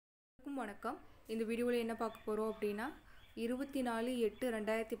அனைவருக்கும் வணக்கம். இந்த வீடியோவில் என்ன பார்க்க போகிறோம் அப்படின்னா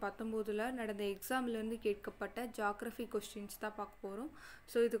 24/8/2019 நடந்த எக்ஸாம்லேருந்து கேட்கப்பட்ட ஜாகிரஃபி கொஸ்டின்ஸ் தான் பார்க்க போகிறோம்.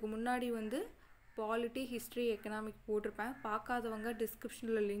 ஸோ இதுக்கு முன்னாடி பாலிட்டி, ஹிஸ்ட்ரி, எக்கனாமிக் போட்டிருப்பேன். பார்க்காதவங்க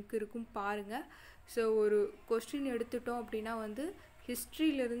டிஸ்கிரிப்ஷனில் லிங்க் இருக்கும், பாருங்கள். ஸோ ஒரு கொஸ்டின் எடுத்துட்டோம் அப்படின்னா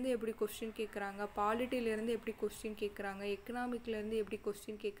ஹிஸ்ட்ரியிலேருந்து எப்படி கொஸ்டின் கேட்குறாங்க, பாலிட்டியிலேருந்து எப்படி கொஸ்டின் கேட்குறாங்க, எக்கனாமிக்லேருந்து எப்படி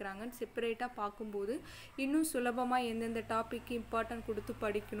கொஸ்டின் கேட்குறாங்கன்னு செப்பரேட்டாக பார்க்கும்போது இன்னும் சுலபமாக எந்தெந்த டாப்பிக்கு இம்பார்ட்டன்ட் கொடுத்து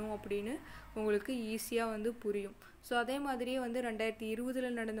படிக்கணும் அப்படின்னு உங்களுக்கு ஈஸியாக புரியும். ஸோ அதே மாதிரியே 2020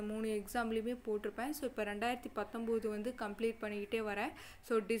 நடந்த 3 எக்ஸாம்லேயுமே போட்டிருப்பேன். ஸோ இப்போ 2019 கம்ப்ளீட் பண்ணிக்கிட்டே வரேன்.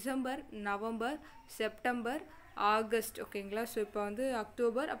 So December, November, September, August, ஓகேங்களா. ஸோ இப்போ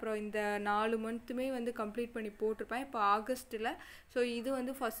அக்டோபர், அப்புறம் இந்த 4 மந்த்துமே கம்ப்ளீட் பண்ணி போட்டிருப்பேன். இப்போ ஆகஸ்ட்டில் ஸோ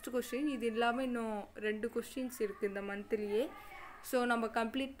இது ஃபஸ்ட்டு கொஸ்டின். இது இல்லாமல் இன்னும் 2 கொஸ்டின்ஸ் இருக்குது இந்த மந்த்லேயே. ஸோ நம்ம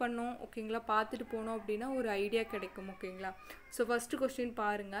கம்ப்ளீட் பண்ணோம், ஓகேங்களா, பார்த்துட்டு போனோம் அப்படின்னா ஒரு ஐடியா கிடைக்கும், ஓகேங்களா. ஸோ ஃபஸ்ட்டு கொஸ்டின்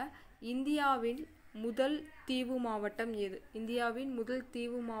பாருங்கள். இந்தியாவின் முதல் தீவு மாவட்டம் எது? இந்தியாவின் முதல்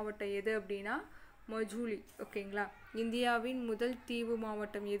தீவு மாவட்டம் எது அப்படின்னா மஜூலி, ஓகேங்களா. இந்தியாவின் முதல் தீவு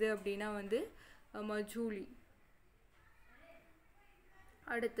மாவட்டம் எது அப்படின்னா மஜூலி.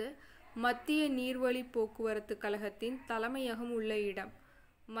 அடுத்து, மத்திய நீர்வழி போக்குவரத்து கழகத்தின் தலைமையகம் உள்ள இடம்.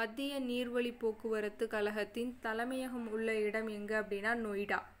 மத்திய நீர்வழி போக்குவரத்து கழகத்தின் தலைமையகம் உள்ள இடம் எங்கே அப்படின்னா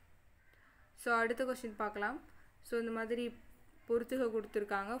நொய்டா. ஸோ அடுத்த கொஸ்டின் பார்க்கலாம். ஸோ இந்த மாதிரி பொறுத்துக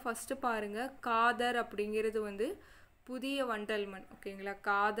கொடுத்துருக்காங்க. ஃபஸ்ட்டு பாருங்கள், காதர் அப்படிங்கிறது புதிய வண்டல்மண், ஓகேங்களா.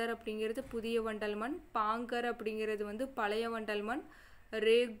 காதர் அப்படிங்கிறது புதிய வண்டல்மண், பாங்கர் அப்படிங்கிறது பழைய வண்டல்மண்,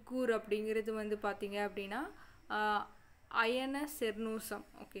 ரேகூர் அப்படிங்கிறது பார்த்தீங்க அப்படின்னா அயன செர்னூசம்,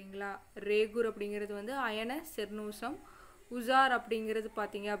 ஓகேங்களா. ரேகூர் அப்படிங்கிறது அயன செர்னூசம், உசார் அப்படிங்கிறது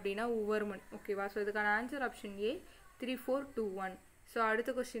பார்த்தீங்க அப்படின்னா உவர்மண், ஓகேவா. ஸோ இதுக்கான ஆன்சர் ஆப்ஷன் ஏ 3421. ஸோ அடுத்த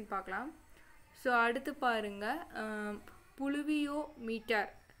கொஸ்டின் பார்க்கலாம். ஸோ அடுத்து பாருங்கள், புளுவியோ மீட்டர்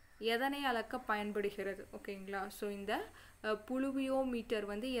எதனை அளக்க பயன்படுகிறது, ஓகேங்களா. ஸோ இந்த புளுவியோ மீட்டர்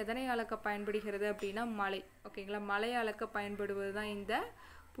எதனை அளக்க பயன்படுகிறது அப்படின்னா மலை, ஓகேங்களா. மலை அளக்க பயன்படுவது தான் இந்த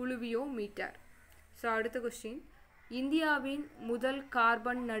புளுவியோ மீட்டர். ஸோ அடுத்த கொஸ்டின், இந்தியாவின் முதல்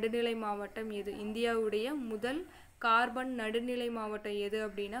கார்பன் நடுநிலை மாவட்டம் எது? இந்தியாவுடைய முதல் கார்பன் நடுநிலை மாவட்டம் எது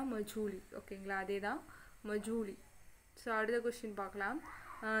அப்படின்னா மஜூலி, ஓகேங்களா. அதே தான் மஜூலி. ஸோ அடுத்த கொஸ்டின் பார்க்கலாம்.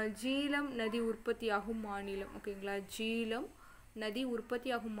 ஜீலம் நதி உற்பத்தியாகும் மாநிலம், ஓகேங்களா. ஜீலம் நதி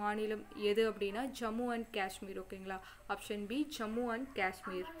உற்பத்தியாகும் மாநிலம் எது அப்படின்னா ஜம்மு அண்ட் காஷ்மீர், ஓகேங்களா. Option B Jammu and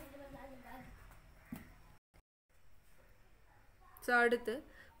Kashmir. So அடுத்து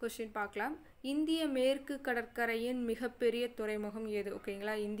கொஸ்டின் பார்க்கலாம். இந்திய மேற்கு கடற்கரையின் மிகப்பெரிய துறைமுகம் எது,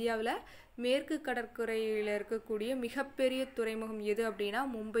 ஓகேங்களா. இந்தியாவில் மேற்கு கடற்கரையில் இருக்கக்கூடிய மிகப்பெரிய துறைமுகம் எது அப்படின்னா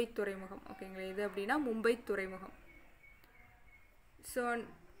மும்பை துறைமுகம், ஓகேங்களா. எது அப்படின்னா மும்பை துறைமுகம். ஸோ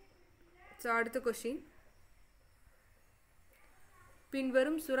அடுத்த கொஸ்டின்,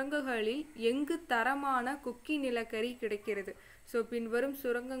 பின்வரும் சுரங்கங்களில் எங்கு தரமான கொக்கி நிலக்கரி கிடைக்கிறது? ஸோ பின்வரும்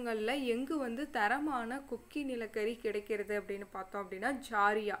சுரங்கங்களில் எங்கு தரமான கொக்கி நிலக்கரி கிடைக்கிறது அப்படின்னு பார்த்தோம் அப்படின்னா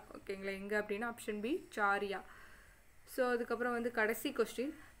ஜாரியா, ஓகேங்களா. எங்கே அப்படின்னா ஆப்ஷன் பி ஜாரியா. ஸோ அதுக்கப்புறம் கடைசி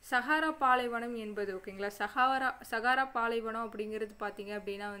கொஸ்டின், சஹாரா பாலைவனம் என்பது, ஓகேங்களா. சஹாரா பாலைவனம் அப்படிங்கிறது பார்த்தீங்க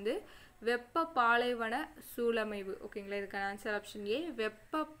அப்படின்னா வெப்ப பாலைவன சூழமைவு, ஓகேங்களா. இதுக்கான ஆன்சர் ஆப்ஷன் ஏ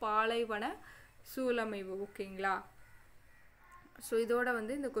வெப்ப பாலைவன சூழமைவு, ஓகேங்களா. ஸோ இதோட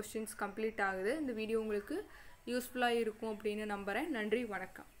இந்த கொஸ்டின்ஸ் கம்ப்ளீட் ஆகுது. இந்த வீடியோ உங்களுக்கு யூஸ்ஃபுல்லாக இருக்கும் அப்படின்னு நம்புகிறேன். நன்றி,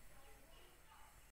 வணக்கம்.